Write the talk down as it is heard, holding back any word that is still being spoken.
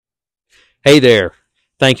Hey there.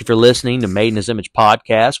 Thank you for listening to Made in His Image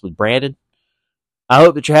podcast with Brandon. I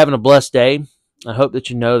hope that you're having a blessed day. I hope that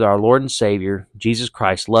you know that our Lord and Savior, Jesus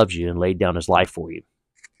Christ, loves you and laid down his life for you.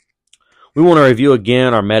 We want to review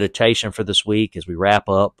again our meditation for this week as we wrap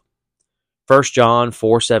up. 1 John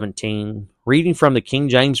 4:17, reading from the King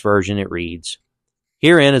James Version, it reads,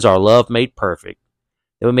 "Herein is our love made perfect,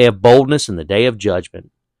 that we may have boldness in the day of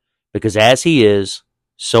judgment, because as he is,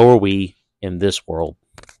 so are we in this world."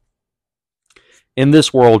 In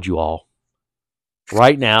this world, you all,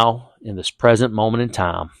 right now, in this present moment in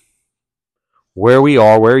time, where we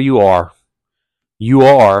are, where you are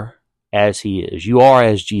as he is. You are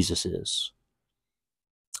as Jesus is.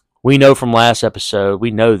 We know from last episode,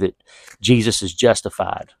 we know that Jesus is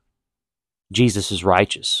justified. Jesus is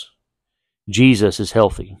righteous. Jesus is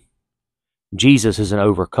healthy. Jesus is an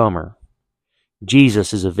overcomer.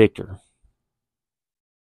 Jesus is a victor.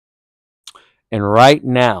 And right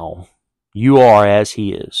now, you are as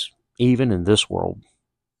he is, even in this world.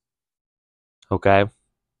 Okay?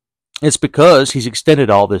 It's because he's extended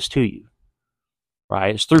all this to you.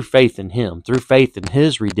 Right? It's through faith in him, through faith in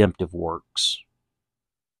his redemptive works,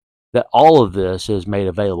 that all of this is made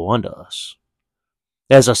available unto us.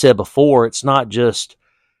 As I said before, it's not just,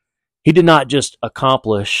 he did not just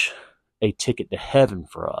accomplish a ticket to heaven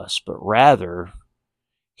for us, but rather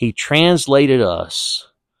he translated us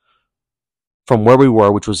from where we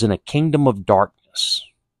were, which was in a kingdom of darkness.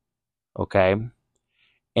 Okay?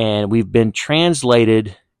 And we've been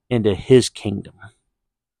translated into his kingdom.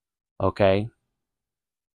 Okay?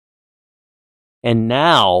 And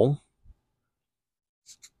now,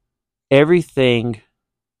 everything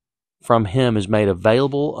from him is made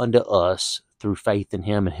available unto us through faith in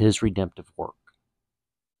him and his redemptive work.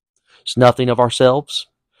 It's nothing of ourselves.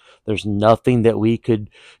 There's nothing that we could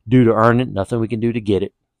do to earn it, nothing we can do to get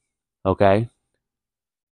it. Okay?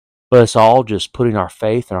 But it's all just putting our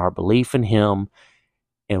faith and our belief in him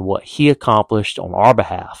and what he accomplished on our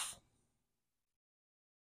behalf.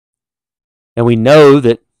 And we know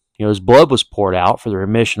that his blood was poured out for the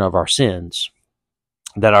remission of our sins,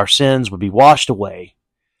 that our sins would be washed away,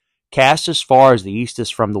 cast as far as the east is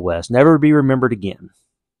from the west, never be remembered again.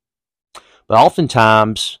 But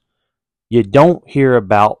oftentimes, you don't hear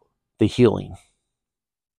about the healing.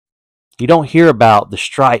 You don't hear about the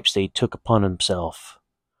stripes that he took upon himself,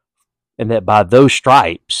 and that by those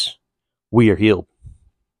stripes, we are healed.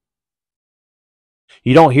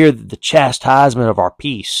 You don't hear that the chastisement of our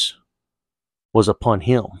peace was upon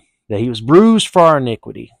him, that he was bruised for our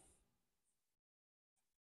iniquity.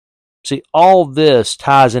 See, all this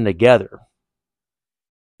ties in together.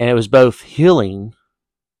 And it was both healing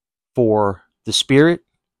for the spirit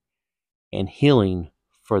and healing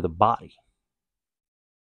for the body.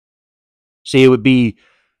 See, it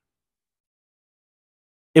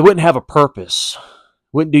wouldn't have a purpose. It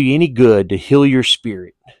wouldn't do you any good to heal your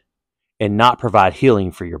spirit and not provide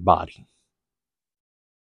healing for your body.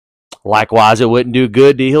 Likewise, it wouldn't do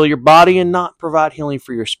good to heal your body and not provide healing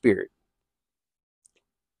for your spirit.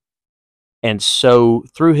 And so,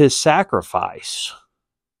 through his sacrifice,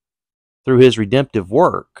 through his redemptive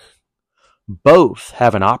work, both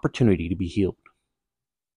have an opportunity to be healed.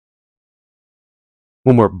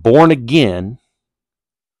 When we're born again,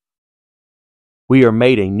 we are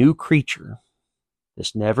made a new creature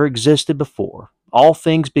that's never existed before. All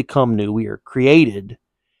things become new. We are created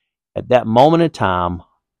at that moment in time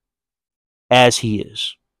as he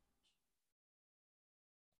is.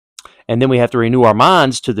 And then we have to renew our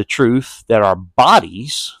minds to the truth that our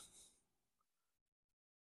bodies,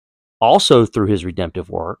 also through his redemptive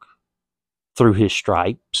work, through his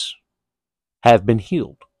stripes, have been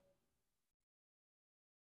healed.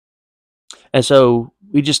 And so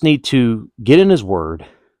we just need to get in his word,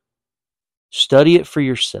 study it for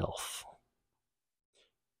yourself.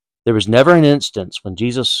 There was never an instance when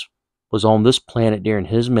Jesus was on this planet during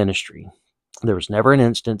his ministry, there was never an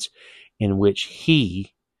instance in which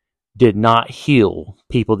he did not heal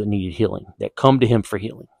people that needed healing, that come to him for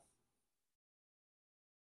healing.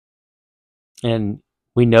 And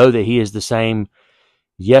we know that he is the same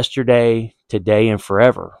yesterday, today, and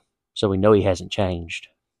forever. So we know he hasn't changed.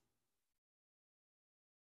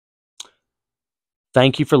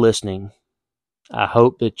 Thank you for listening. I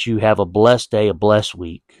hope that you have a blessed day, a blessed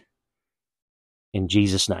week. In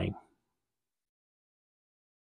Jesus' name.